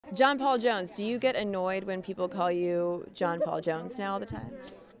John Paul Jones, do you get annoyed when people call you John Paul Jones now all the time?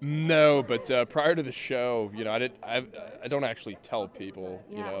 No, but prior to the show, you know, I don't actually tell people,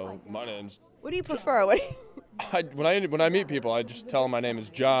 you know, my name's. What do you prefer? What When I meet people, I just tell them my name is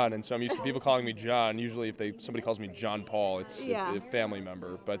John, and so I'm used to people calling me John. Usually, if somebody calls me John Paul, it's a family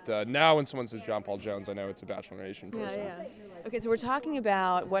member. But now, when someone says John Paul Jones, I know it's a Bachelor Nation person. Yeah. Okay, so we're talking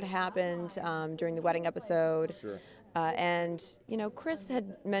about what happened during the wedding episode. Sure. And, you know, Chris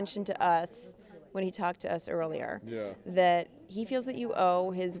had mentioned to us when he talked to us earlier that he feels that you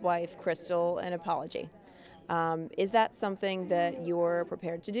owe his wife, Krystal, an apology. Is that something that you're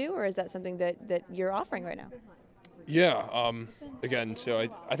prepared to do, or is that something that you're offering right now? Yeah. Again, so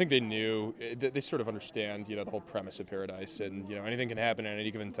I think they knew, they sort of understand, you know, the whole premise of Paradise, and, you know, anything can happen at any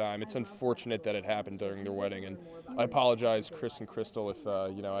given time. It's unfortunate that it happened during their wedding, and I apologize, Chris and Krystal,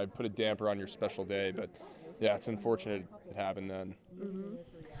 if, you know, I put a damper on your special day, but yeah, it's unfortunate it happened then.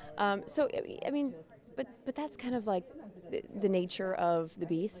 Mm-hmm. So, I mean, but that's kind of like the nature of the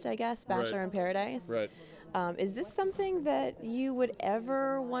beast, I guess, Bachelor in Paradise. Right. Is this something that you would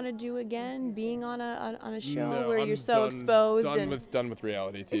ever want to do again, being on a show where you're so exposed? Done with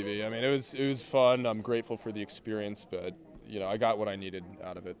reality TV. I mean, it was fun. I'm grateful for the experience, but you know, I got what I needed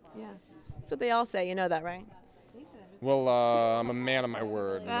out of it. Yeah, that's what they all say. You know that, right? Well, I'm a man of my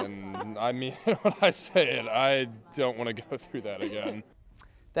word, and I mean when I say it, I don't want to go through that again.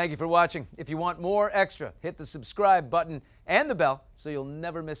 Thank you for watching. If you want more extra, hit the subscribe button and the bell so you'll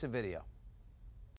never miss a video.